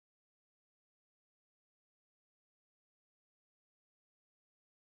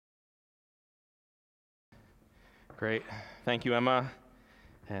Great. Thank you, Emma,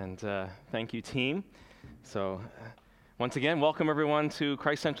 and thank you, team. Once again, welcome everyone to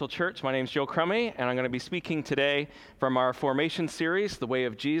Christ Central Church. My name is Joe Crummey, and I'm going to be speaking today from our formation series, The Way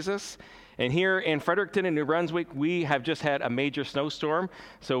of Jesus. And here in Fredericton in New Brunswick, we have just had a major snowstorm.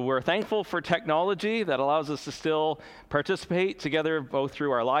 So we're thankful for technology that allows us to still participate together, both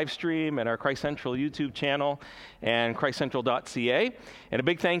through our live stream and our Christ Central YouTube channel and christcentral.ca. And a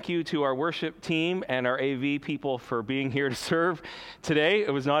big thank you to our worship team and our AV people for being here to serve today.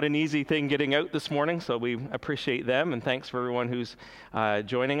 It was not an easy thing getting out this morning, so we appreciate them. And thanks for everyone who's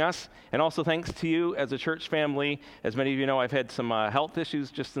joining us. And also thanks to you as a church family. As many of you know, I've had some health issues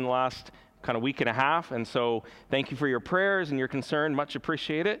just in the last kind of week and a half, and so thank you for your prayers and your concern, much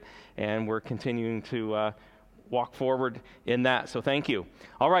appreciate it, and we're continuing to walk forward in that, so thank you.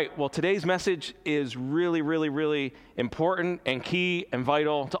 All right, well, today's message is really important and key and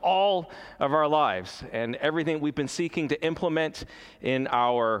vital to all of our lives, and everything we've been seeking to implement in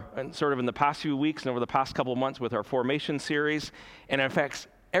the past few weeks and over the past couple of months with our formation series, and it affects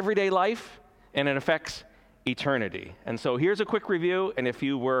everyday life, and it affects eternity. And so here's a quick review, and if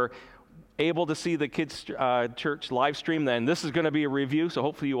you were able to see the kids' church live stream, then this is going to be a review, so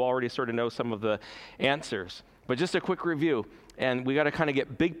hopefully you already sort of know some of the answers. But just a quick review, and we got to kind of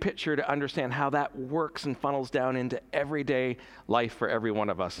get big picture to understand how that works and funnels down into everyday life for every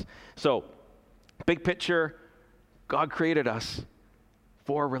one of us. So, big picture, God created us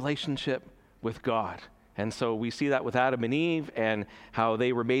for a relationship with God. And so we see that with Adam and Eve and how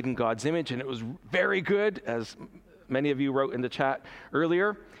they were made in God's image, and it was very good, as many of you wrote in the chat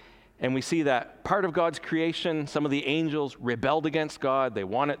earlier. And we see that part of God's creation, some of the angels rebelled against God. They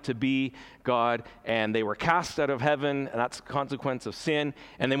wanted to be God, and they were cast out of heaven, and that's a consequence of sin.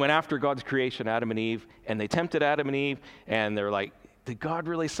 And they went after God's creation, Adam and Eve, and they tempted Adam and Eve, and they're like, did God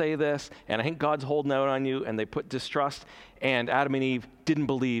really say this? And I think God's holding out on you, and they put distrust, and Adam and Eve didn't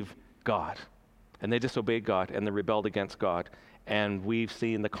believe God. And they disobeyed God, and they rebelled against God. And we've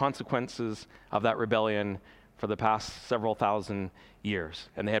seen the consequences of that rebellion for the past several thousand years.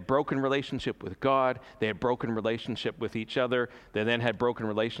 And they had broken relationship with God. They had broken relationship with each other. They then had broken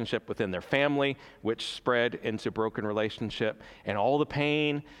relationship within their family, which spread into broken relationship. And all the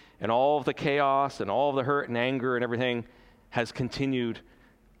pain and all of the chaos and all of the hurt and anger and everything has continued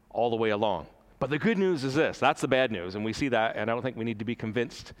all the way along. But the good news is this. That's the bad news. And we see that, and I don't think we need to be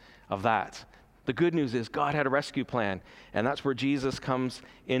convinced of that. The good news is God had a rescue plan. And that's where Jesus comes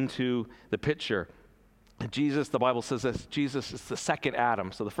into the picture. Jesus, the Bible says this, Jesus is the second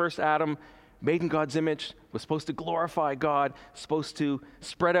Adam. So the first Adam, made in God's image, was supposed to glorify God, supposed to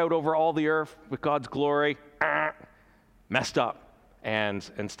spread out over all the earth with God's glory, messed up. And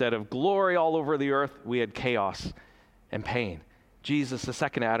instead of glory all over the earth, we had chaos and pain. Jesus, the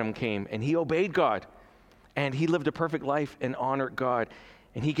second Adam, came, and he obeyed God, and he lived a perfect life and honored God.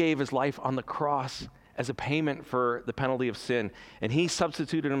 And he gave his life on the cross as a payment for the penalty of sin. And he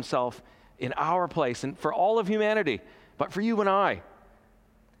substituted himself in our place and for all of humanity, but for you and I.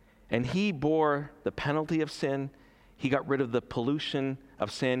 And he bore the penalty of sin. He got rid of the pollution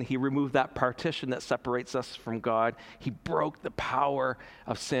of sin. He removed that partition that separates us from God. He broke the power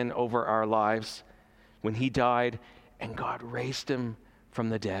of sin over our lives when he died, and God raised him from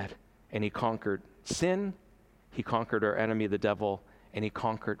the dead. And he conquered sin, he conquered our enemy, the devil, and he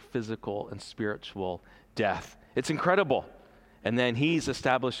conquered physical and spiritual death. It's incredible. And then he's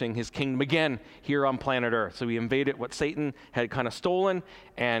establishing his kingdom again here on planet Earth. So he invaded what Satan had kind of stolen,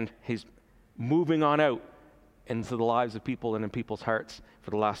 and he's moving on out into the lives of people and in people's hearts for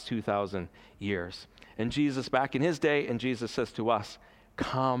the last 2,000 years. And Jesus, back in his day, and Jesus says to us,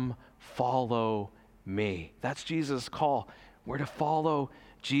 come follow me. That's Jesus' call. We're to follow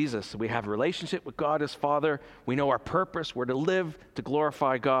Jesus. We have a relationship with God as Father. We know our purpose. We're to live to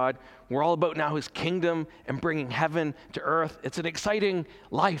glorify God. We're all about now his kingdom and bringing heaven to earth. It's an exciting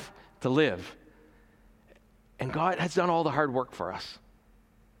life to live. And God has done all the hard work for us.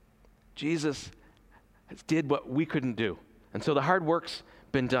 Jesus did what we couldn't do. And so the hard work's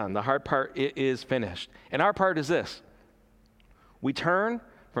been done. The hard part is finished. And our part is this. We turn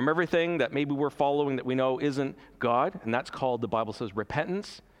from everything that maybe we're following that we know isn't God, and that's called, the Bible says,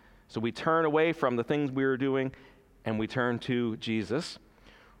 repentance. So we turn away from the things we were doing, and we turn to Jesus.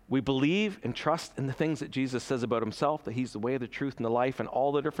 We believe and trust in the things that Jesus says about himself, that he's the way, the truth, and the life, and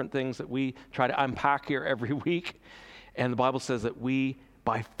all the different things that we try to unpack here every week. And the Bible says that we,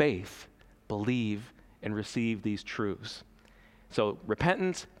 by faith, believe and receive these truths. So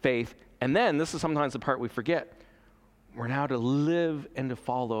repentance, faith, and then, this is sometimes the part we forget, we're now to live and to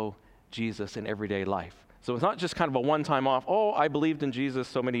follow Jesus in everyday life. So it's not just kind of a one-time off, oh, I believed in Jesus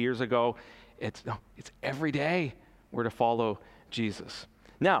so many years ago. It's every day We're to follow Jesus.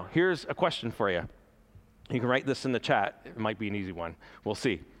 Now, here's a question for you. You can write this in the chat. It might be an easy one. We'll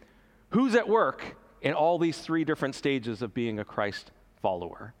see. Who's at work in all these three different stages of being a Christ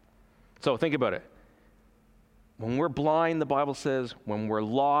follower? So think about it. When we're blind, the Bible says, when we're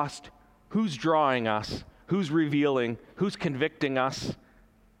lost, who's drawing us? Who's revealing? Who's convicting us?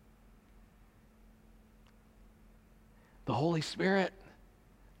 The Holy Spirit,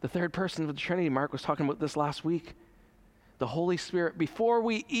 the third person of the Trinity. Mark was talking about this last week. The Holy Spirit, before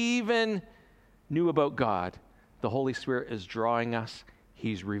we even knew about God, the Holy Spirit is drawing us.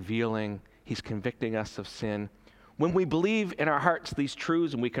 He's revealing. He's convicting us of sin. When we believe in our hearts these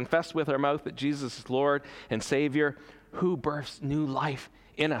truths and we confess with our mouth that Jesus is Lord and Savior, who births new life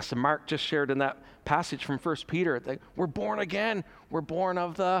in us? And Mark just shared in that passage from 1 Peter that we're born again. We're born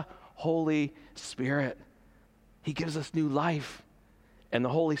of the Holy Spirit. He gives us new life. And the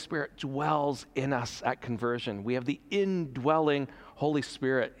Holy Spirit dwells in us at conversion. We have the indwelling Holy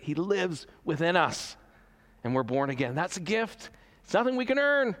Spirit. He lives within us. And we're born again. That's a gift. It's nothing we can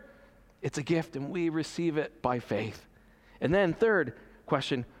earn. It's a gift, and we receive it by faith. And then third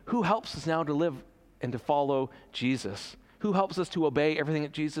question, who helps us now to live and to follow Jesus? Who helps us to obey everything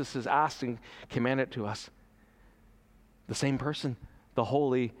that Jesus has asked and commanded to us? The same person, the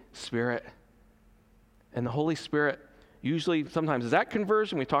Holy Spirit. And the Holy Spirit usually, sometimes is at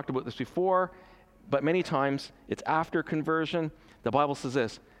conversion. We talked about this before, but many times it's after conversion. The Bible says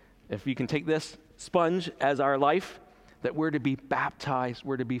this, if you can take this sponge as our life, that we're to be baptized,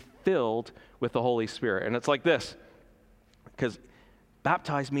 we're to be filled with the Holy Spirit. And it's like this, because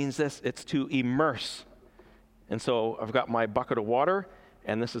baptized means this, it's to immerse. And so I've got my bucket of water,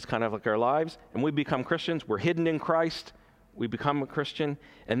 and this is kind of like our lives, and we become Christians. We're hidden in Christ. We become a Christian,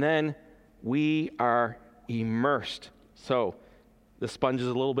 and then we are immersed. So the sponge is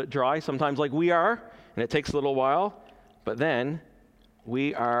a little bit dry, sometimes like we are, and it takes a little while, but then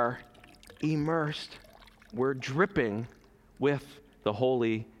we are immersed. We're dripping with the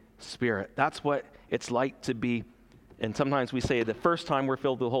Holy Spirit. That's what it's like to be. And sometimes we say the first time we're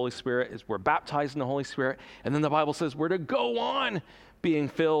filled with the Holy Spirit is we're baptized in the Holy Spirit. And then the Bible says we're to go on being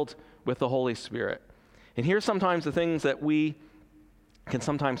filled with the Holy Spirit. And here's sometimes the things that we can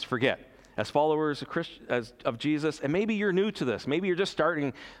sometimes forget as followers of Jesus. And maybe you're new to this. Maybe you're just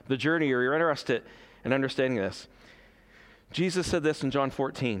starting the journey or you're interested in understanding this. Jesus said this in John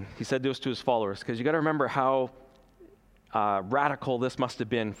 14. He said this to his followers, because you got to remember how radical this must have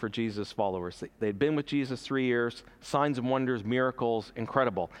been for Jesus' followers. They'd been with Jesus 3 years, signs and wonders, miracles,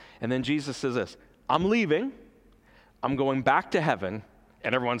 incredible. And then Jesus says this, I'm leaving, I'm going back to heaven,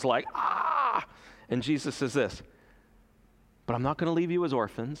 and everyone's like, ah! And Jesus says this, but I'm not going to leave you as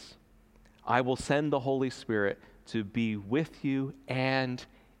orphans. I will send the Holy Spirit to be with you and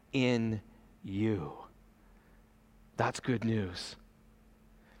in you. That's good news.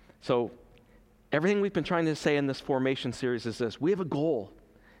 So everything we've been trying to say in this formation series is this. We have a goal.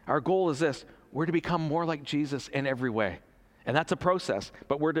 Our goal is this. We're to become more like Jesus in every way. And that's a process.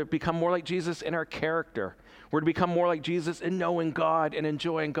 But we're to become more like Jesus in our character. We're to become more like Jesus in knowing God and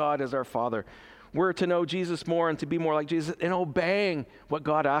enjoying God as our Father. We're to know Jesus more and to be more like Jesus in obeying what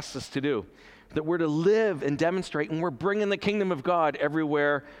God asks us to do. That we're to live and demonstrate, and we're bringing the kingdom of God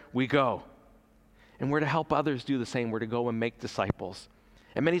everywhere we go. And we're to help others do the same. We're to go and make disciples.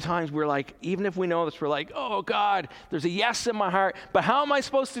 And many times we're like, even if we know this, we're like, oh God, there's a yes in my heart, but how am I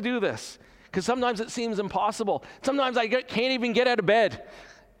supposed to do this? Because sometimes it seems impossible. Sometimes I can't even get out of bed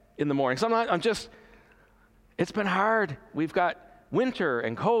in the morning. Sometimes it's been hard. We've got winter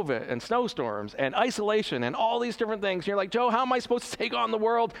and COVID and snowstorms and isolation and all these different things. And you're like, Joe, how am I supposed to take on the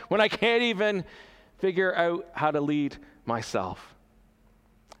world when I can't even figure out how to lead myself?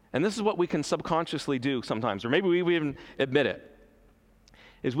 And this is what we can subconsciously do sometimes, or maybe we even admit it,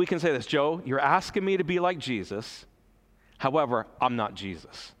 is we can say this, Joe, you're asking me to be like Jesus, however, I'm not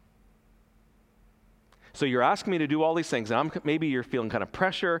Jesus. So you're asking me to do all these things, and maybe you're feeling kind of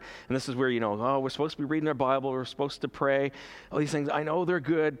pressure, and this is where, we're supposed to be reading our Bible, we're supposed to pray, all these things, I know they're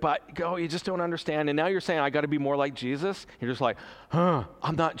good, but you just don't understand, and now you're saying, I got to be more like Jesus? You're just like,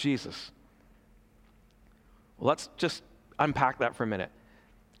 I'm not Jesus. Well, let's just unpack that for a minute.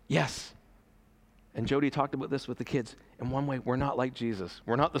 Yes. And Jody talked about this with the kids. In one way, we're not like Jesus.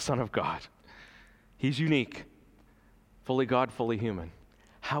 We're not the Son of God. He's unique. Fully God, fully human.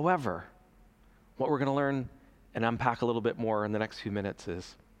 However, what we're going to learn and unpack a little bit more in the next few minutes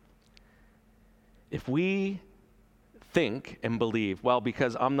is, if we think and believe, well,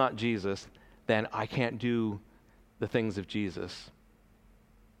 because I'm not Jesus, then I can't do the things of Jesus,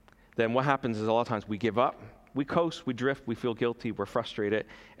 then what happens is a lot of times we give up We coast, we drift, we feel guilty, we're frustrated,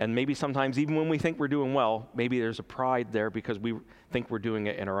 and maybe sometimes even when we think we're doing well, maybe there's a pride there because we think we're doing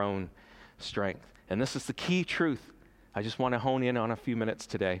it in our own strength. And this is the key truth. I just want to hone in on a few minutes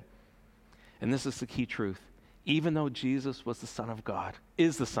today. And this is the key truth. Even though Jesus was the Son of God,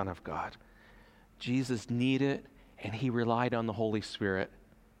 is the Son of God, Jesus needed and he relied on the Holy Spirit.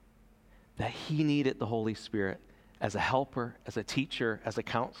 That he needed the Holy Spirit as a helper, as a teacher, as a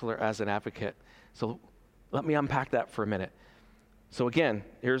counselor, as an advocate. So let me unpack that for a minute. So again,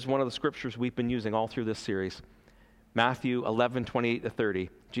 here's one of the scriptures we've been using all through this series. Matthew 11:28-30.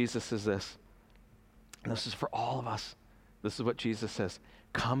 Jesus says this. And this is for all of us. This is what Jesus says.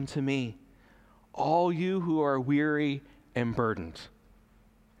 Come to me, all you who are weary and burdened,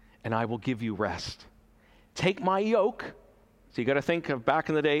 and I will give you rest. Take my yoke. So you got to think of back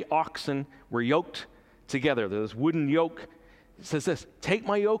in the day, oxen were yoked together. There's wooden yoke. It says this, take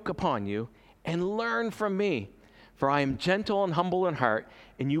my yoke upon you and learn from me, for I am gentle and humble in heart,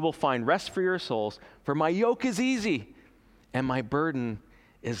 and you will find rest for your souls. For my yoke is easy and my burden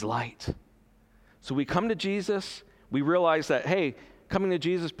is light. So we come to Jesus. We realize that, hey, coming to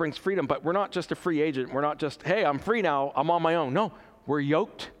Jesus brings freedom, but we're not just a free agent. We're not just, hey, I'm free now. I'm on my own. No, we're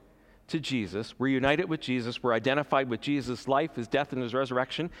yoked to Jesus. We're united with Jesus. We're identified with Jesus' life, his death, and his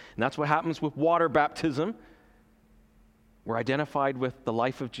resurrection. And that's what happens with water baptism. We're identified with the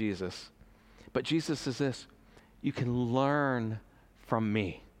life of Jesus. But Jesus says this, you can learn from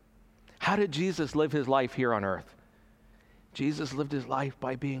me. How did Jesus live his life here on earth? Jesus lived his life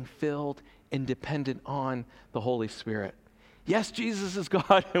by being filled and dependent on the Holy Spirit. Yes, Jesus is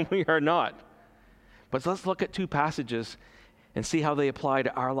God and we are not. But let's look at two passages and see how they apply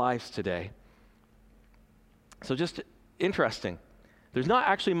to our lives today. So just interesting. There's not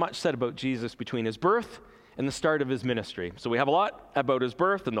actually much said about Jesus between his birth and the start of his ministry. So we have a lot about his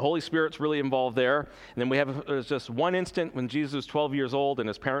birth, and the Holy Spirit's really involved there. And then there's just one instant when Jesus was 12 years old and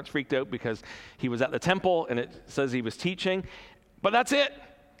his parents freaked out because he was at the temple and it says he was teaching. But that's it.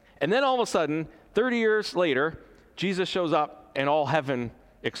 And then all of a sudden, 30 years later, Jesus shows up and all heaven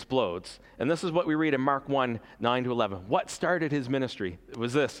explodes. And this is what we read in Mark 1:9-11. What started his ministry? It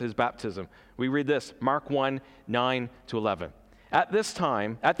was this, his baptism. We read this, Mark 1:9-11. At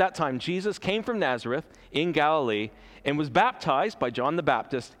that time, Jesus came from Nazareth in Galilee and was baptized by John the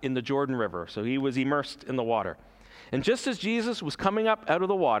Baptist in the Jordan River. So he was immersed in the water. And just as Jesus was coming up out of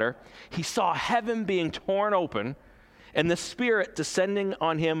the water, he saw heaven being torn open and the Spirit descending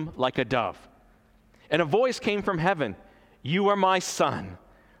on him like a dove. And a voice came from heaven, "You are my Son,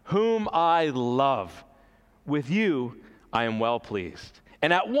 whom I love. With you I am well pleased."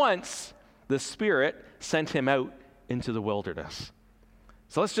 And at once the Spirit sent him out into the wilderness.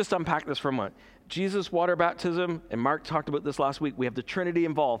 So let's just unpack this for a moment. Jesus' water baptism, and Mark talked about this last week, we have the Trinity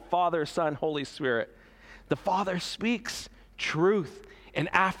involved, Father, Son, Holy Spirit. The Father speaks truth and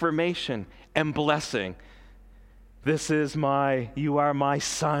affirmation and blessing. You are my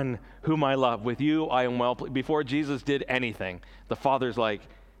Son, whom I love. With you I am well pleased. Before Jesus did anything, the Father's like,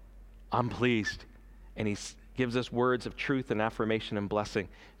 I'm pleased. And he gives us words of truth and affirmation and blessing.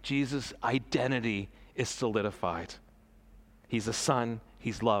 Jesus' identity is solidified. He's a son,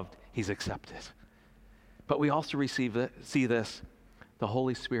 he's loved, he's accepted. But we also see this. The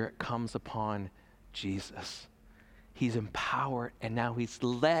Holy Spirit comes upon Jesus. He's empowered and now he's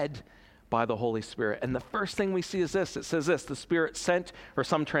led by the Holy Spirit. And the first thing we see is this. It says this, the Spirit sent, or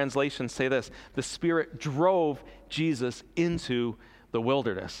some translations say this, the Spirit drove Jesus into the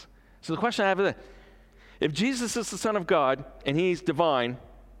wilderness. So the question I have is this, if Jesus is the Son of God and he's divine,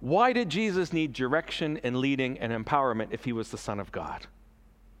 why did Jesus need direction and leading and empowerment if he was the Son of God?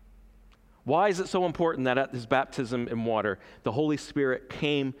 Why is it so important that at his baptism in water, the Holy Spirit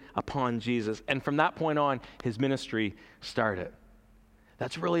came upon Jesus, and from that point on, his ministry started?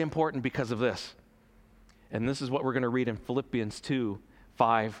 That's really important because of this. And this is what we're going to read in Philippians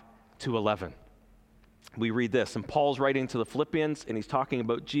 2:5-11. We read this, and Paul's writing to the Philippians, and he's talking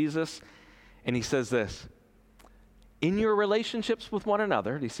about Jesus, and he says this, in your relationships with one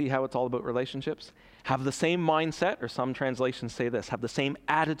another, do you see how it's all about relationships? Have the same mindset, or some translations say this, have the same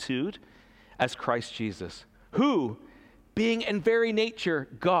attitude as Christ Jesus, who, being in very nature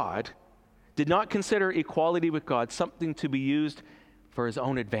God, did not consider equality with God something to be used for his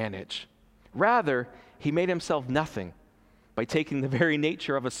own advantage. Rather, he made himself nothing by taking the very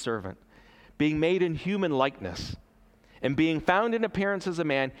nature of a servant, being made in human likeness, and being found in appearance as a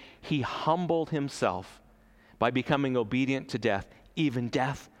man, he humbled himself by becoming obedient to death, even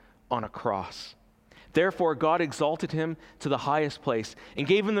death on a cross. Therefore, God exalted him to the highest place and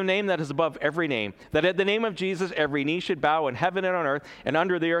gave him the name that is above every name, that at the name of Jesus every knee should bow in heaven and on earth and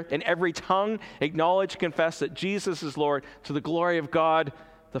under the earth, and every tongue acknowledge and confess that Jesus is Lord, to the glory of God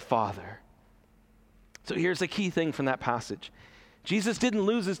the Father. So here's the key thing from that passage. Jesus didn't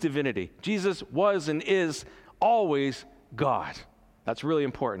lose his divinity. Jesus was and is always God. That's really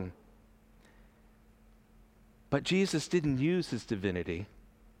important. But Jesus didn't use his divinity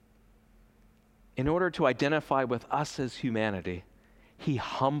in order to identify with us as humanity. He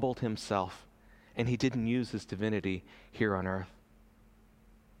humbled himself, and he didn't use his divinity here on earth.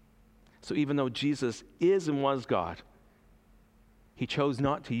 So even though Jesus is and was God, he chose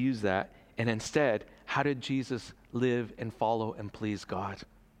not to use that, and instead, how did Jesus live and follow and please God?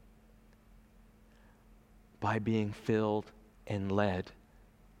 By being filled and led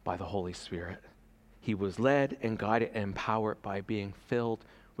by the Holy Spirit. He was led and guided and empowered by being filled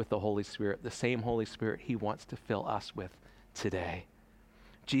with the Holy Spirit, the same Holy Spirit he wants to fill us with today.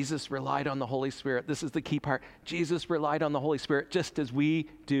 Jesus relied on the Holy Spirit. This is the key part. Jesus relied on the Holy Spirit just as we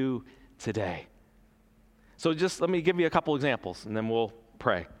do today. So just let me give you a couple examples, and then we'll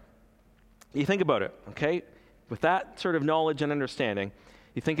pray. You think about it, okay? With that sort of knowledge and understanding,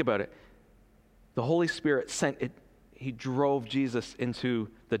 you think about it. The Holy Spirit he drove Jesus into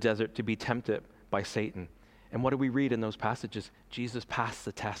the desert to be tempted by Satan. And what do we read in those passages? Jesus passed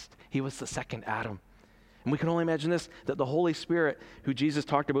the test. He was the second Adam. And we can only imagine this, that the Holy Spirit, who Jesus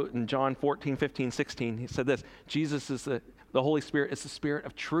talked about in John 14, 15, 16, he said this, Jesus is the Holy Spirit is the Spirit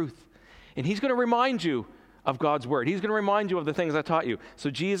of truth. And he's going to remind you of God's word. He's going to remind you of the things I taught you. So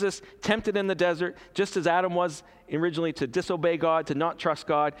Jesus, tempted in the desert, just as Adam was originally, to disobey God, to not trust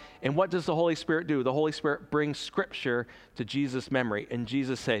God. And what does the Holy Spirit do? The Holy Spirit brings scripture to Jesus' memory. And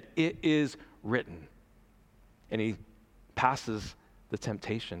Jesus said, "It is written." And he passes the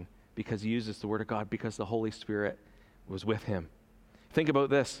temptation because he uses the word of God, because the Holy Spirit was with him. Think about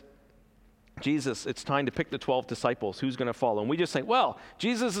this. Jesus, it's time to pick the 12 disciples. Who's going to follow? And we just think, well,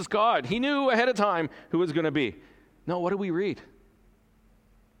 Jesus is God. He knew ahead of time who it was going to be. No, what do we read?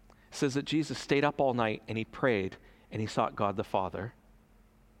 It says that Jesus stayed up all night and he prayed and he sought God the Father.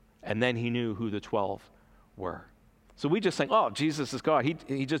 And then he knew who the 12 were. So we just think, oh, Jesus is God.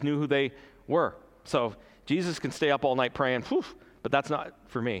 He just knew who they were. So Jesus can stay up all night praying, but that's not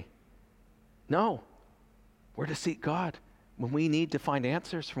for me. No, we're to seek God. When we need to find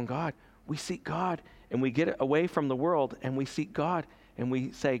answers from God, we seek God, and we get away from the world, and we seek God, and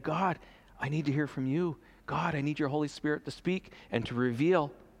we say, God, I need to hear from you. God, I need your Holy Spirit to speak and to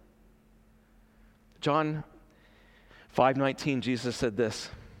reveal. John 5:19, Jesus said this.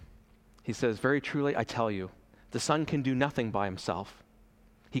 He says, "Very truly, I tell you, the Son can do nothing by himself.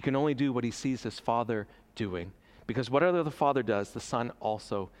 He can only do what he sees his Father doing, because whatever the Father does, the Son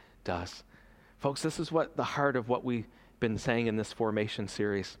also does." Folks, this is what the heart of what we've been saying in this formation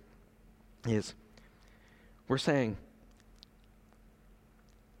series is. We're saying,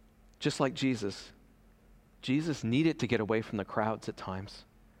 just like Jesus needed to get away from the crowds at times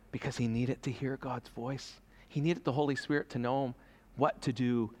because he needed to hear God's voice. He needed the Holy Spirit to know him what to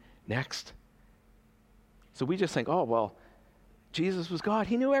do next. So we just think, oh, well, Jesus was God.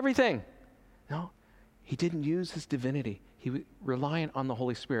 He knew everything. No, he didn't use his divinity. He was reliant on the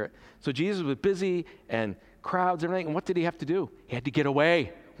Holy Spirit. So Jesus was busy and crowds and everything. And what did he have to do? He had to get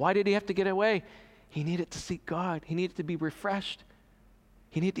away. Why did he have to get away? He needed to seek God. He needed to be refreshed.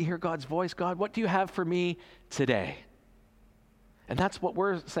 He needed to hear God's voice. God, what do you have for me today? And that's what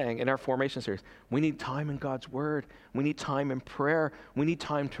we're saying in our formation series. We need time in God's word. We need time in prayer. We need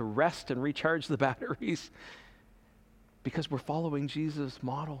time to rest and recharge the batteries because we're following Jesus'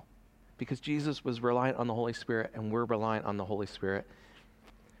 model, because Jesus was reliant on the Holy Spirit and we're reliant on the Holy Spirit.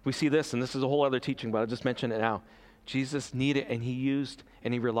 We see this, and this is a whole other teaching, but I'll just mention it now. Jesus needed and he used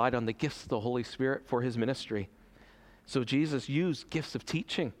and he relied on the gifts of the Holy Spirit for his ministry. So Jesus used gifts of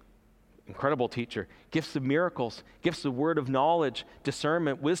teaching, incredible teacher, gifts of miracles, gifts of word of knowledge,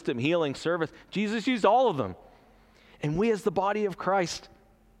 discernment, wisdom, healing, service. Jesus used all of them. And we as the body of Christ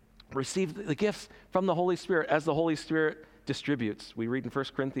receive the gifts from the Holy Spirit as the Holy Spirit distributes. We read in 1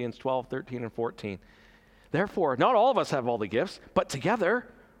 Corinthians 12, 13, and 14. Therefore, not all of us have all the gifts, but together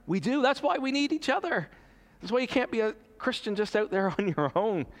we do. That's why we need each other. That's why you can't be a Christian just out there on your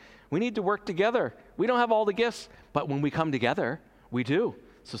own. We need to work together. We don't have all the gifts, but when we come together, we do.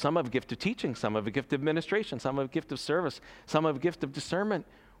 So some have a gift of teaching, some have a gift of administration, some have a gift of service, some have a gift of discernment.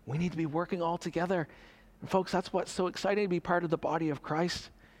 We need to be working all together. And folks, that's what's so exciting to be part of the body of Christ.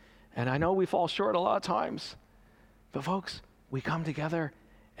 And I know we fall short a lot of times, but folks, we come together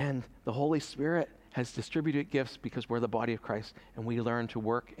and the Holy Spirit has distributed gifts because we're the body of Christ, and we learn to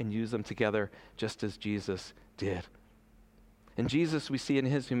work and use them together just as Jesus did. And Jesus, we see in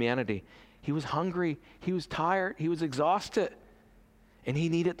his humanity, he was hungry, he was tired, he was exhausted, and he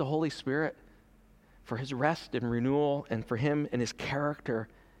needed the Holy Spirit for his rest and renewal, and for him and his character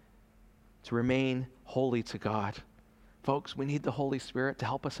to remain holy to God. Folks, we need the Holy Spirit to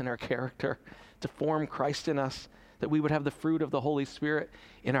help us in our character, to form Christ in us, that we would have the fruit of the Holy Spirit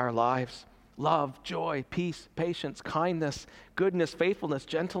in our lives. Love, joy, peace, patience, kindness, goodness, faithfulness,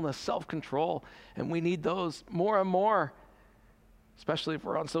 gentleness, self-control. And we need those more and more, especially if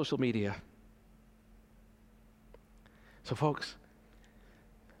we're on social media. So folks,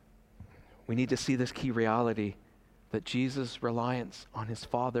 we need to see this key reality that Jesus' reliance on his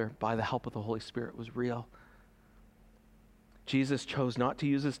Father by the help of the Holy Spirit was real. Jesus chose not to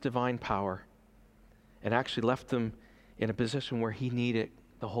use his divine power and actually left him in a position where he needed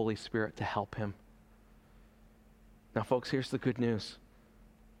the Holy Spirit to help him. Now, folks, here's the good news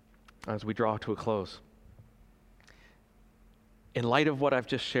as we draw to a close. In light of what I've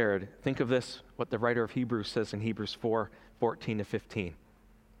just shared, think of this, what the writer of Hebrews says in Hebrews 4:14-15.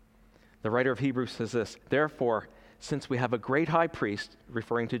 The writer of Hebrews says this, "Therefore, since we have a great high priest,"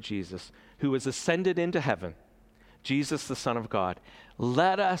 referring to Jesus, "who has ascended into heaven, Jesus the Son of God,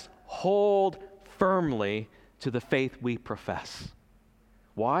 let us hold firmly to the faith we profess."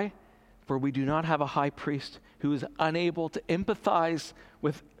 Why? For we do not have a high priest who is unable to empathize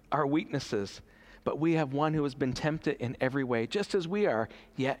with our weaknesses, but we have one who has been tempted in every way, just as we are,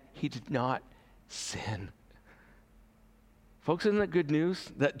 yet he did not sin. Folks, isn't it good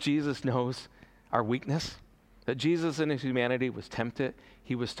news that Jesus knows our weakness? That Jesus in his humanity was tempted,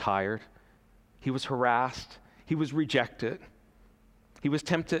 he was tired, he was harassed, he was rejected, he was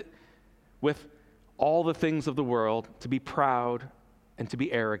tempted with all the things of the world, to be proud and to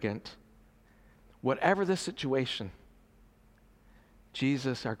be arrogant. Whatever the situation,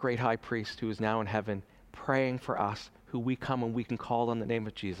 Jesus, our great high priest who is now in heaven, praying for us, who we come and we can call on the name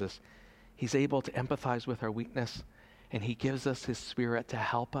of Jesus, he's able to empathize with our weakness, and he gives us his Spirit to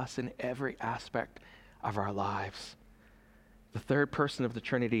help us in every aspect of our lives. The third person of the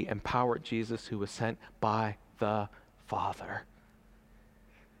Trinity empowered Jesus, who was sent by the Father.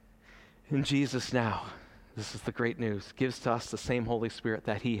 And Jesus now, this is the great news, gives to us the same Holy Spirit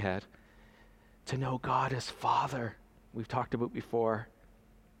that he had, to know God as Father, we've talked about before,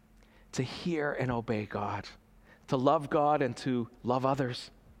 to hear and obey God, to love God and to love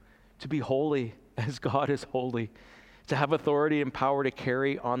others, to be holy as God is holy, to have authority and power to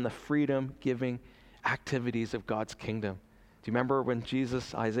carry on the freedom-giving activities of God's kingdom. Do you remember when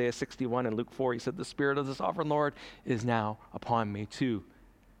Jesus, Isaiah 61 and Luke 4, he said, "The Spirit of the Sovereign Lord is now upon me to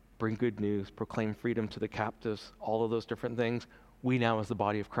bring good news, proclaim freedom to the captives," all of those different things. We now, as the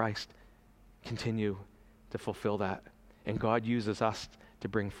body of Christ, continue to fulfill that. And God uses us to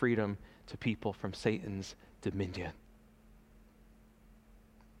bring freedom to people from Satan's dominion.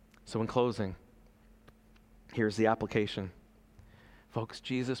 So in closing, here's the application. Folks,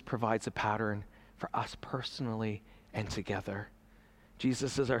 Jesus provides a pattern for us personally and together.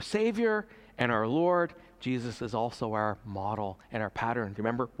 Jesus is our Savior and our Lord. Jesus is also our model and our pattern.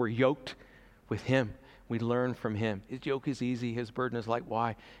 Remember, we're yoked with him. We learn from him. His yoke is easy, his burden is light.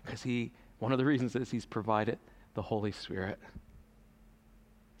 Why? Because one of the reasons is he's provided the Holy Spirit.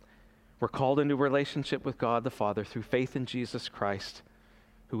 We're called into a relationship with God the Father through faith in Jesus Christ,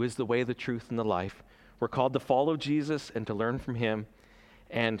 who is the way, the truth, and the life. We're called to follow Jesus and to learn from him.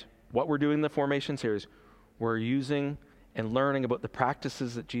 And what we're doing in the formation series, we're using and learning about the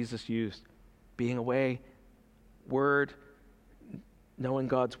practices that Jesus used. Being away, word, knowing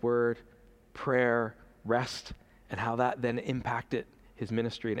God's word, prayer, rest, and how that then impacted his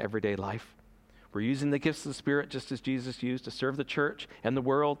ministry in everyday life. We're using the gifts of the Spirit just as Jesus used to serve the church and the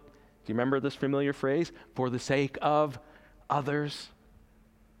world. Do you remember this familiar phrase? For the sake of others.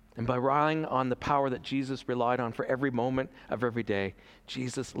 And by relying on the power that Jesus relied on for every moment of every day,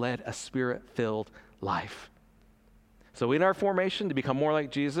 Jesus led a Spirit-filled life. So in our formation to become more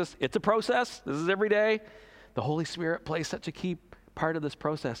like Jesus, it's a process. This is every day. The Holy Spirit plays such a key part of this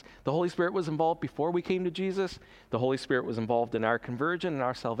process. The Holy Spirit was involved before we came to Jesus. The Holy Spirit was involved in our conversion and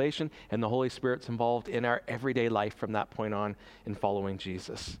our salvation, and the Holy Spirit's involved in our everyday life from that point on in following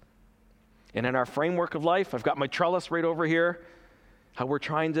Jesus. And in our framework of life, I've got my trellis right over here, how we're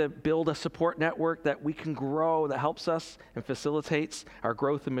trying to build a support network that we can grow, that helps us and facilitates our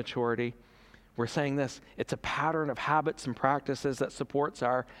growth and maturity. We're saying this, it's a pattern of habits and practices that supports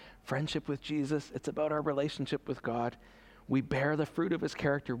our friendship with Jesus. It's about our relationship with God. We bear the fruit of his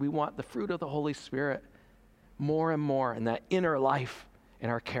character. We want the fruit of the Holy Spirit more and more in that inner life in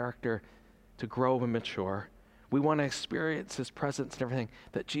our character to grow and mature. We want to experience his presence and everything,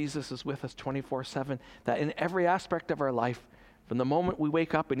 that Jesus is with us 24/7, that in every aspect of our life, from the moment we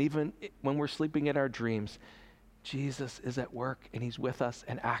wake up and even when we're sleeping in our dreams, Jesus is at work and he's with us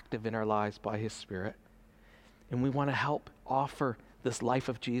and active in our lives by his Spirit. And we want to help offer this life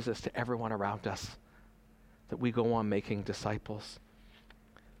of Jesus to everyone around us, that we go on making disciples.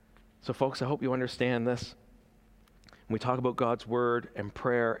 So folks, I hope you understand this. When we talk about God's word and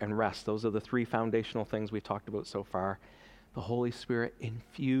prayer and rest, those are the three foundational things we've talked about so far. The Holy Spirit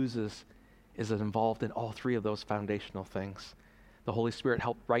is involved in all three of those foundational things. The Holy Spirit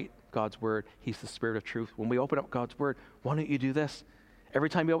helped write God's word. He's the Spirit of truth. When we open up God's word, why don't you do this? Every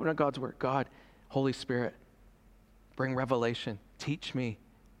time you open up God's word, God, Holy Spirit, bring revelation, teach me.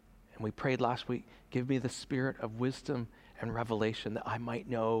 And we prayed last week, give me the spirit of wisdom and revelation that I might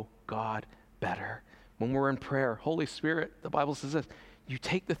know God better. When we're in prayer, Holy Spirit, the Bible says this, you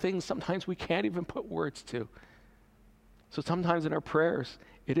take the things sometimes we can't even put words to. So sometimes in our prayers,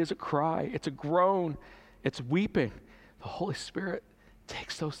 it is a cry, it's a groan, it's weeping. The Holy Spirit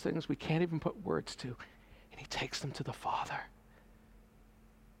takes those things we can't even put words to, and he takes them to the Father.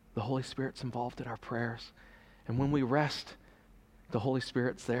 The Holy Spirit's involved in our prayers. And when we rest, the Holy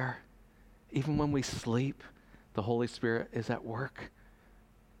Spirit's there. Even when we sleep, the Holy Spirit is at work.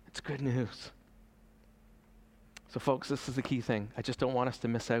 It's good news. So folks, this is the key thing. I just don't want us to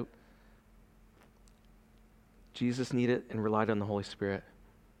miss out. Jesus needed and relied on the Holy Spirit,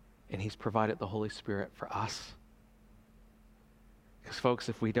 and he's provided the Holy Spirit for us. Because folks,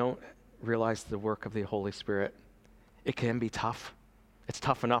 if we don't realize the work of the Holy Spirit, it can be tough. It's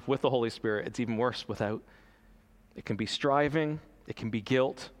tough enough with the Holy Spirit. It's even worse without. It can be striving. It can be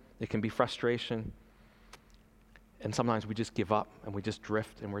guilt. It can be frustration. And sometimes we just give up and we just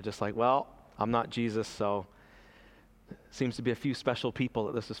drift and we're just like, well, I'm not Jesus, so it seems to be a few special people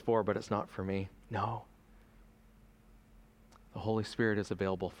that this is for, but it's not for me. No. The Holy Spirit is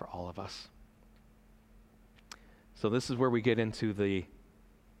available for all of us. So this is where we get into the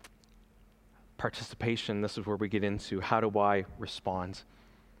participation. This is where we get into how do I respond?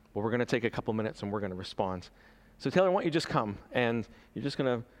 Well, we're going to take a couple minutes and we're going to respond. So Taylor, why don't you just come and you're just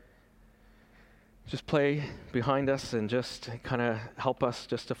going to just play behind us and just kind of help us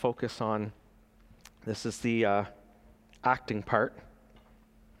just to focus on, this is the acting part.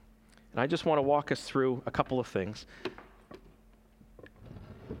 And I just want to walk us through a couple of things.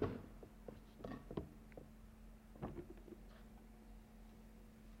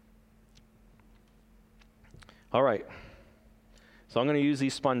 All right, so I'm going to use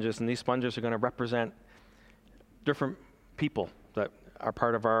these sponges, and these sponges are going to represent different people that are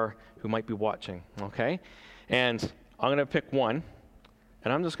part of who might be watching, okay? And I'm going to pick one,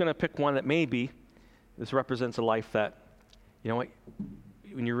 and I'm just going to pick one that maybe this represents a life that, you know what,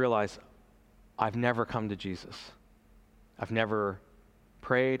 when you realize, I've never come to Jesus. I've never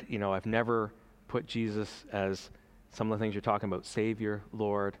prayed, I've never put Jesus as some of the things you're talking about, Savior,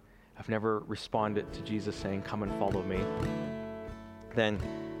 Lord. I've never responded to Jesus saying, come and follow me. Then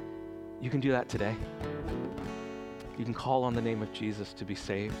you can do that today. You can call on the name of Jesus to be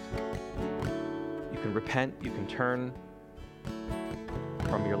saved. You can repent, you can turn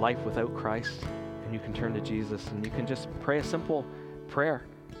from your life without Christ, and you can turn to Jesus, and you can just pray a simple prayer.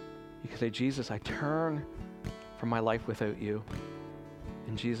 You can say, Jesus, I turn from my life without you.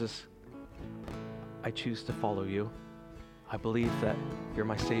 And Jesus, I choose to follow you. I believe that you're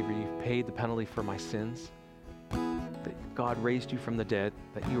my Savior. You've paid the penalty for my sins, that God raised you from the dead,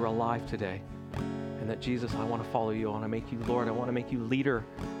 that you are alive today, and that Jesus, I want to follow you. I want to make you Lord. I want to make you leader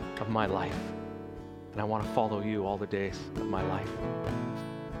of my life, and I want to follow you all the days of my life.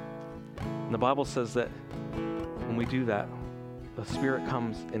 And the Bible says that when we do that, the Spirit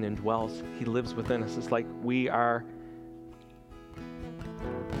comes and indwells. He lives within us. It's like we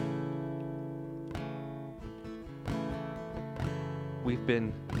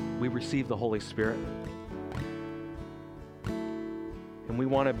receive the Holy Spirit, and we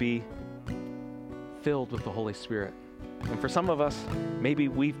want to be filled with the Holy Spirit. And for some of us, maybe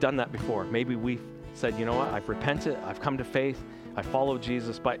we've done that before. Maybe we've said, you know what, I've repented, I've come to faith, I follow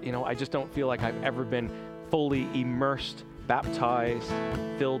Jesus, but I just don't feel like I've ever been fully immersed, baptized,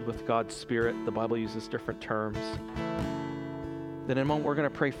 filled with God's Spirit. The Bible uses different terms. Then in a moment, we're going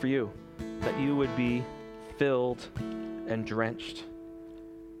to pray for you, that you would be filled and drenched.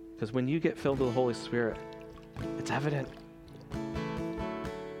 Because when you get filled with the Holy Spirit, it's evident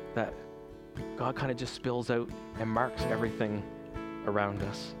that God kind of just spills out and marks everything around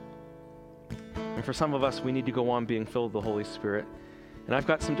us. And for some of us, we need to go on being filled with the Holy Spirit. And I've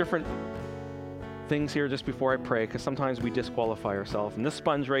got some different things here just before I pray, because sometimes we disqualify ourselves. And this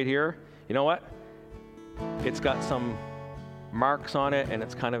sponge right here, you know what? It's got some marks on it, and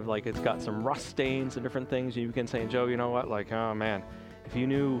it's kind of like it's got some rust stains and different things. You can say, Joe, you know what? Like, oh man, if you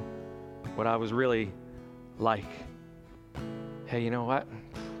knew what I was really like, hey, you know what?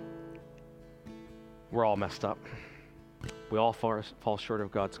 We're all messed up. We all fall short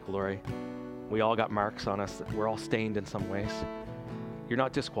of God's glory. We all got marks on us. We're all stained in some ways. You're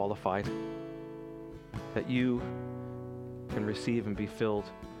not disqualified. That you can receive and be filled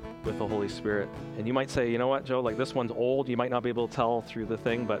with the Holy Spirit. And you might say, you know what, Joe, like this one's old. You might not be able to tell through the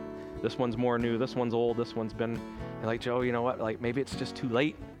thing, but this one's more new. This one's old. This one's been, you're like, Joe, you know what, like maybe it's just too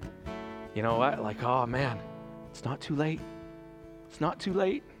late. You know what, like, oh man, it's not too late. It's not too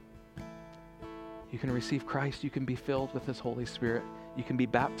late. You can receive Christ. You can be filled with His Holy Spirit. You can be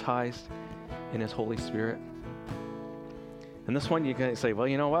baptized in His Holy Spirit. And this one, you can say, well,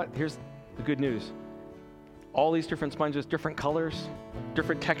 you know what? Here's the good news. All these different sponges, different colors,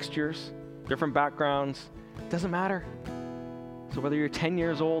 different textures, different backgrounds, doesn't matter. So whether you're 10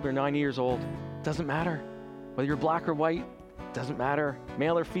 years old or 9 years old, doesn't matter. Whether you're black or white, doesn't matter.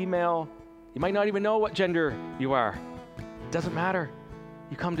 Male or female, you might not even know what gender you are. Doesn't matter.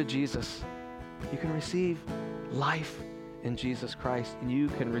 You come to Jesus. You can receive life in Jesus Christ, and you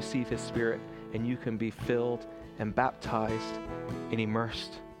can receive His Spirit, and you can be filled and baptized and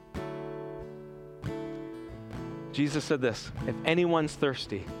immersed. Jesus said this, if anyone's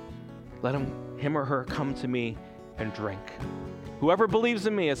thirsty, let him or her come to me and drink. Whoever believes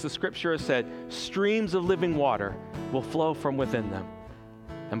in me, as the scripture has said, streams of living water will flow from within them.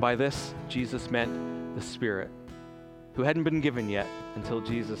 And by this, Jesus meant the Spirit, who hadn't been given yet until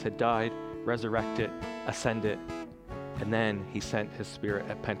Jesus had died, resurrected, ascended, and then He sent His Spirit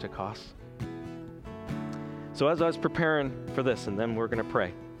at Pentecost. So as I was preparing for this, and then we're going to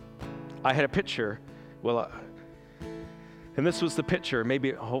pray, I had a picture, and this was the picture.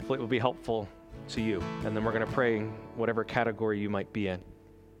 Maybe, hopefully it will be helpful to you. And then we're going to pray in whatever category you might be in.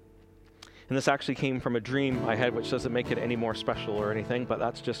 And this actually came from a dream I had, which doesn't make it any more special or anything, but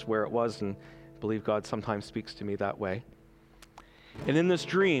that's just where it was, and I believe God sometimes speaks to me that way. And in this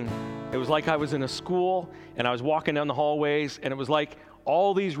dream, it was like I was in a school, and I was walking down the hallways, and it was like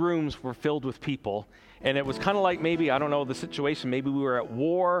all these rooms were filled with people. And it was kind of like maybe, I don't know the situation, maybe we were at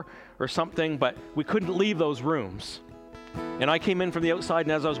war or something, but we couldn't leave those rooms. And I came in from the outside,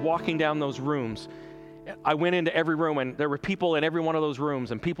 and as I was walking down those rooms, I went into every room, and there were people in every one of those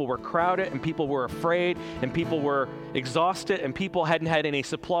rooms, and people were crowded, and people were afraid, and people were exhausted, and people hadn't had any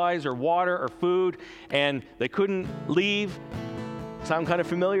supplies or water or food, and they couldn't leave. Sound kind of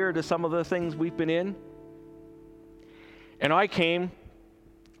familiar to some of the things we've been in? And I came,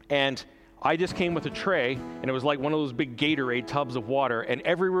 and I just came with a tray, and it was like one of those big Gatorade tubs of water, and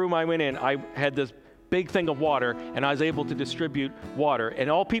every room I went in, I had this big thing of water, and I was able to distribute water. And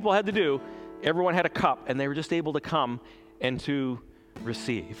all people had to do, everyone had a cup, and they were just able to come and to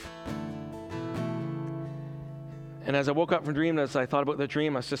receive. And as I woke up from the dream, as I thought about the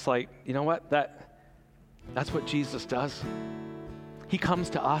dream, I was just like, you know what? That's what Jesus does. He comes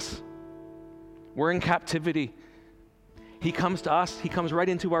to us. We're in captivity. He comes to us. He comes right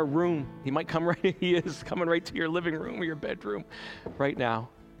into our room. He might come right, He is coming right to your living room or your bedroom right now.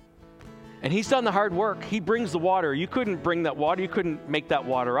 And He's done the hard work. He brings the water. You couldn't bring that water. You couldn't make that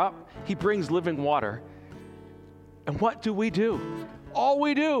water up. He brings living water. And what do? All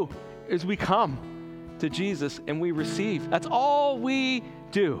we do is we come to Jesus and we receive. That's all we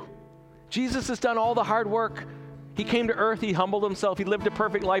do. Jesus has done all the hard work. He came to earth. He humbled Himself. He lived a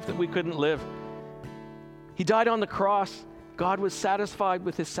perfect life that we couldn't live. He died on the cross. God was satisfied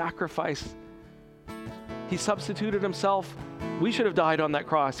with His sacrifice. He substituted Himself. We should have died on that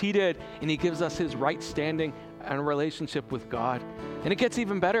cross. He did, and He gives us His right standing and a relationship with God. And it gets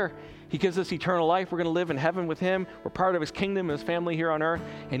even better. He gives us eternal life. We're going to live in heaven with Him. We're part of His kingdom, His family here on earth,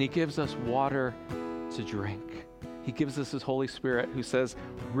 and He gives us water to drink. He gives us His Holy Spirit, who says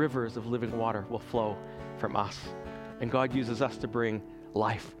rivers of living water will flow from us. And God uses us to bring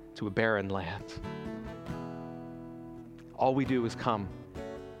life to a barren land. All we do is come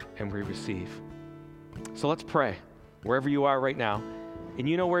and we receive. So let's pray wherever you are right now. And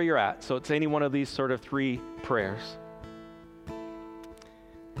you know where you're at. So it's any one of these sort of 3 prayers.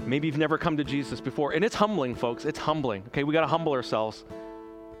 Maybe you've never come to Jesus before. And it's humbling, folks. It's humbling. Okay, we got to humble ourselves.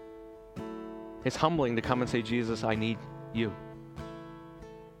 It's humbling to come and say, Jesus, I need you.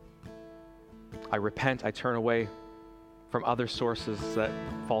 I repent. I turn away from other sources that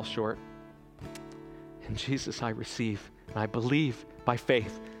fall short. And Jesus, I receive. And I believe by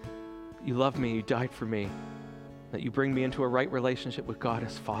faith you love me, you died for me, that you bring me into a right relationship with God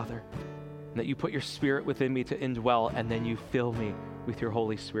as Father, and that you put your Spirit within me to indwell, and then you fill me with your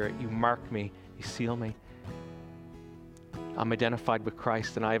Holy Spirit. You mark me, you seal me. I'm identified with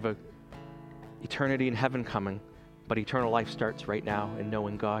Christ, and I have a eternity in heaven coming, but eternal life starts right now in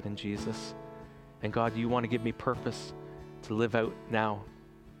knowing God and Jesus. And God, you want to give me purpose to live out now,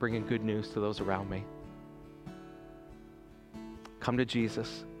 bringing good news to those around me. Come to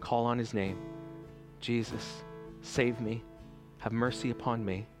Jesus, call on his name. Jesus, save me, have mercy upon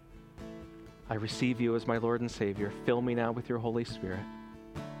me. I receive you as my Lord and Savior. Fill me now with your Holy Spirit.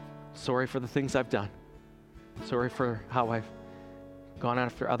 Sorry for the things I've done. Sorry for how I've gone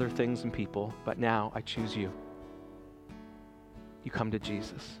after other things and people, but now I choose you. You come to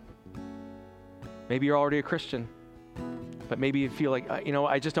Jesus. Maybe you're already a Christian, but maybe you feel like,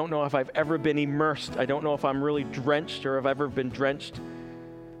 I just don't know if I've ever been immersed. I don't know if I'm really drenched or if I've ever been drenched.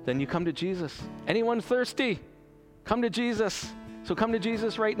 Then you come to Jesus. Anyone thirsty? Come to Jesus. So come to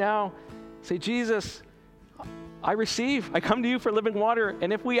Jesus right now. Say, Jesus, I receive. I come to you for living water.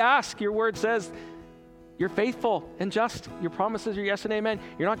 And if we ask, your word says, you're faithful and just. Your promises are yes and amen.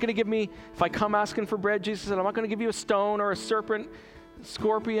 You're not going to give me, if I come asking for bread, Jesus said, I'm not going to give you a stone or a serpent,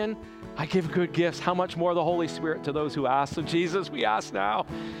 scorpion. I give good gifts. How much more the Holy Spirit to those who ask? So Jesus, we ask now,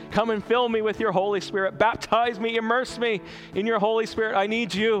 come and fill me with your Holy Spirit. Baptize me, immerse me in your Holy Spirit. I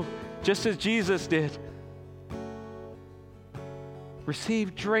need you, just as Jesus did.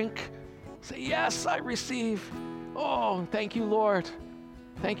 Receive, drink. Say, yes, I receive. Oh, thank you, Lord.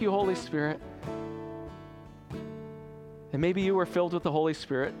 Thank you, Holy Spirit. And maybe you were filled with the Holy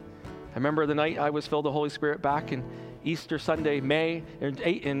Spirit. I remember the night I was filled with the Holy Spirit back in Easter Sunday,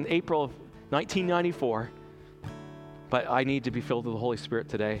 in April of 1994. But I need to be filled with the Holy Spirit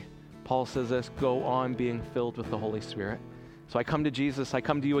today. Paul says this, go on being filled with the Holy Spirit. So I come to Jesus, I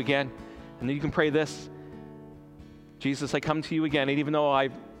come to you again. And then you can pray this. Jesus, I come to you again. And even though I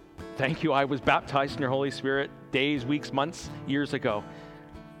was baptized in your Holy Spirit days, weeks, months, years ago.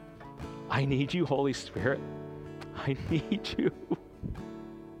 I need you, Holy Spirit. I need you.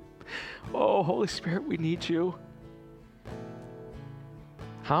 Oh, Holy Spirit, we need you.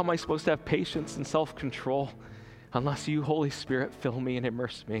 How am I supposed to have patience and self-control unless you, Holy Spirit, fill me and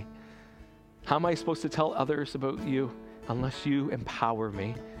immerse me? How am I supposed to tell others about you unless you empower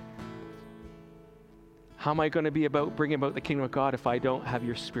me? How am I going to be about bringing about the kingdom of God if I don't have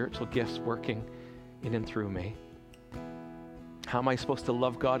your spiritual gifts working in and through me? How am I supposed to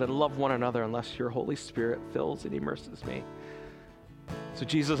love God and love one another unless your Holy Spirit fills and immerses me? So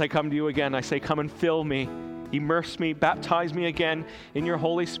Jesus, I come to you again. I say, come and fill me, immerse me, baptize me again in your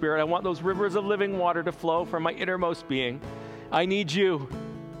Holy Spirit. I want those rivers of living water to flow from my innermost being. I need you.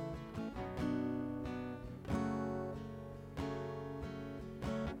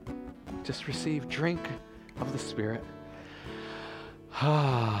 Just receive, drink of the Spirit.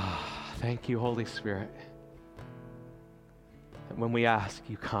 Thank you, Holy Spirit. And when we ask,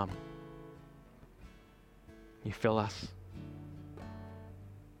 you come. You fill us.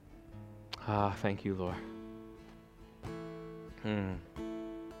 Thank you, Lord.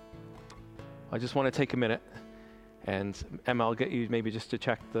 I just want to take a minute, and Emma, I'll get you maybe just to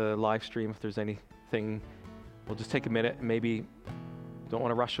check the live stream if there's anything. We'll just take a minute, and maybe don't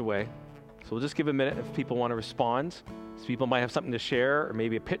want to rush away. So we'll just give a minute if people want to respond. So people might have something to share, or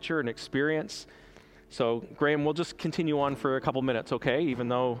maybe a picture, an experience. So Graham, we'll just continue on for a couple minutes, okay? Even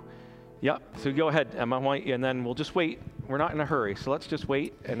though, yeah. So go ahead, Emma, and then we'll just wait. We're not in a hurry, so let's just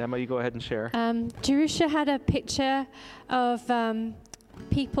wait. And Emma, you go ahead and share. Jerusha had a picture of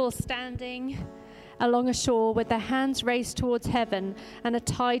people standing along a shore with their hands raised towards heaven and a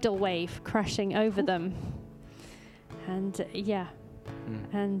tidal wave crashing over them. And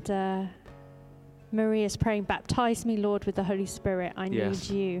and Maria's praying, baptize me, Lord, with the Holy Spirit. I need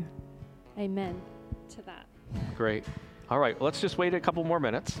you. Amen to that. Great. All right, let's just wait a couple more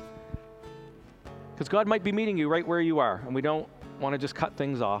minutes. Because God might be meeting you right where you are, and we don't want to just cut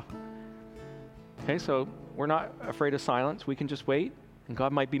things off. Okay, so we're not afraid of silence. We can just wait, and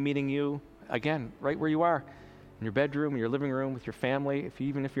God might be meeting you, again, right where you are, in your bedroom, in your living room, with your family,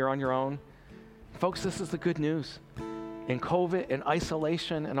 even if you're on your own. Folks, this is the good news. In COVID and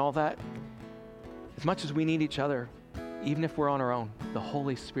isolation and all that, as much as we need each other, even if we're on our own, the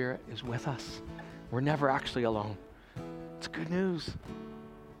Holy Spirit is with us. We're never actually alone. It's good news.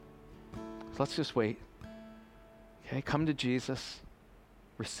 So let's just wait. Okay, come to Jesus.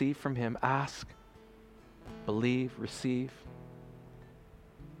 Receive from him. Ask. Believe. Receive.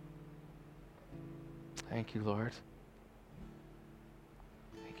 Thank you, Lord.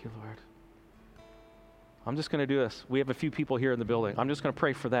 Thank you, Lord. I'm just going to do this. We have a few people here in the building. I'm just going to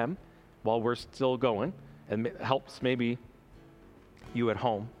pray for them while we're still going, and it helps maybe you at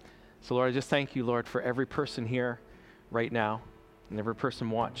home. So Lord, I just thank you, Lord, for every person here right now. and every person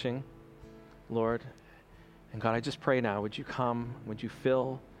watching, Lord. And God, I just pray now, would you come, would you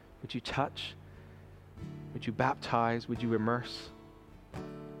fill, would you touch, would you baptize, would you immerse?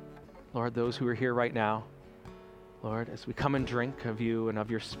 Lord, those who are here right now, Lord, as we come and drink of you and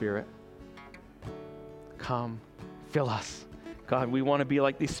of your Spirit, come, fill us. God, we want to be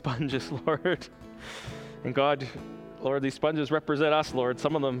like these sponges, Lord. And God, Lord, these sponges represent us, Lord.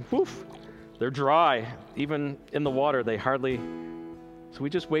 Some of them, they're dry. Even in the water, they hardly. So we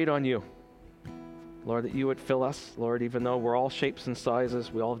just wait on you, Lord, that you would fill us, Lord, even though we're all shapes and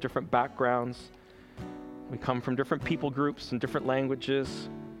sizes. We all have different backgrounds. We come from different people groups and different languages.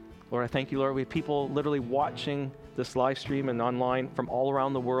 Lord, I thank you, Lord. We have people literally watching this live stream and online from all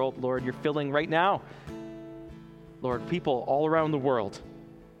around the world. Lord, you're filling right now, Lord, people all around the world.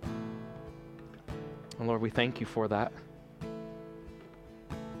 And Lord, we thank you for that.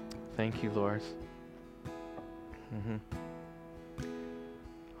 Thank you, Lord.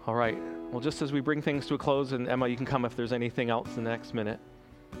 All right. Well, just as we bring things to a close, and Emma, you can come if there's anything else in the next minute.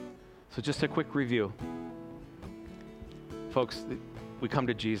 So just a quick review. Folks, we come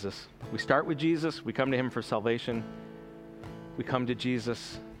to Jesus. We start with Jesus. We come to him for salvation. We come to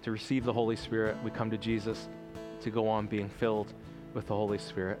Jesus to receive the Holy Spirit. We come to Jesus to go on being filled with the Holy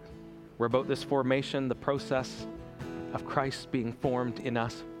Spirit. We're about this formation, the process of Christ being formed in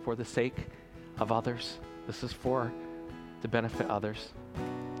us for the sake of others. This is to benefit others.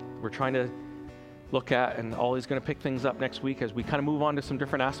 We're trying to look at, and Ollie's going to pick things up next week as we kind of move on to some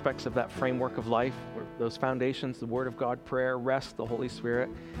different aspects of that framework of life, those foundations, the Word of God, prayer, rest, the Holy Spirit.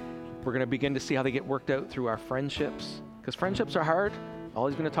 We're going to begin to see how they get worked out through our friendships, because friendships are hard.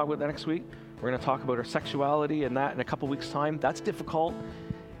 Ollie's going to talk about that next week. We're going to talk about our sexuality and that in a couple weeks' time. That's difficult.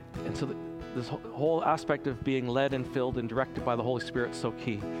 And so this whole aspect of being led and filled and directed by the Holy Spirit is so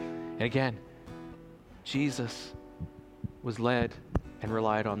key. And again, Jesus was led and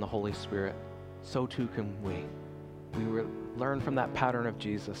relied on the Holy Spirit. So too can we. We learn from that pattern of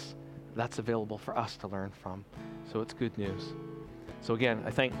Jesus. That's available for us to learn from. So it's good news. So again,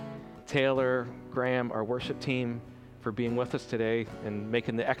 I thank Taylor, Graham, our worship team for being with us today and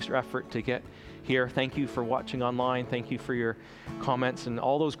making the extra effort to get here. Thank you for watching online. Thank you for your comments and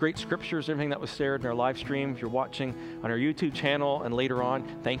all those great scriptures, everything that was shared in our live stream. If you're watching on our YouTube channel and later on,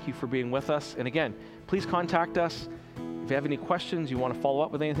 thank you for being with us. And again, please contact us. If you have any questions, you want to follow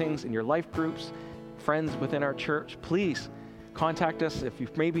up with anything in your life groups, friends within our church, please contact us. If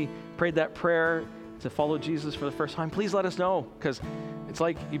you've maybe prayed that prayer to follow Jesus for the first time, please let us know, because it's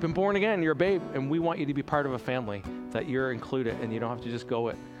like you've been born again, you're a babe, and we want you to be part of a family, that you're included and you don't have to just go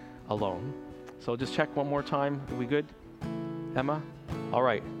it alone. So just check one more time. Are we good, Emma? All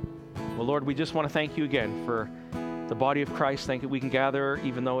right. Well, Lord, we just want to thank you again for the body of Christ. Thank you we can gather,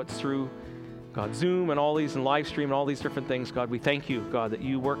 even though it's through God, Zoom and all these, and live stream and all these different things. God, we thank you, God, that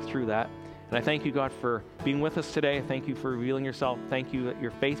you work through that. And I thank you, God, for being with us today. Thank you for revealing yourself. Thank you that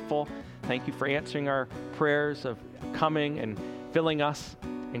you're faithful. Thank you for answering our prayers of coming and filling us.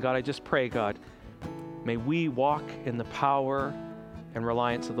 And God, I just pray, God, may we walk in the power and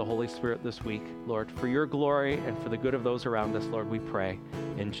reliance of the Holy Spirit this week, Lord, for your glory and for the good of those around us, Lord, we pray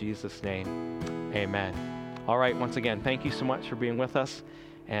in Jesus' name. Amen. All right, once again, thank you so much for being with us,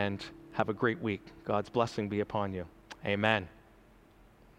 and have a great week. God's blessing be upon you. Amen.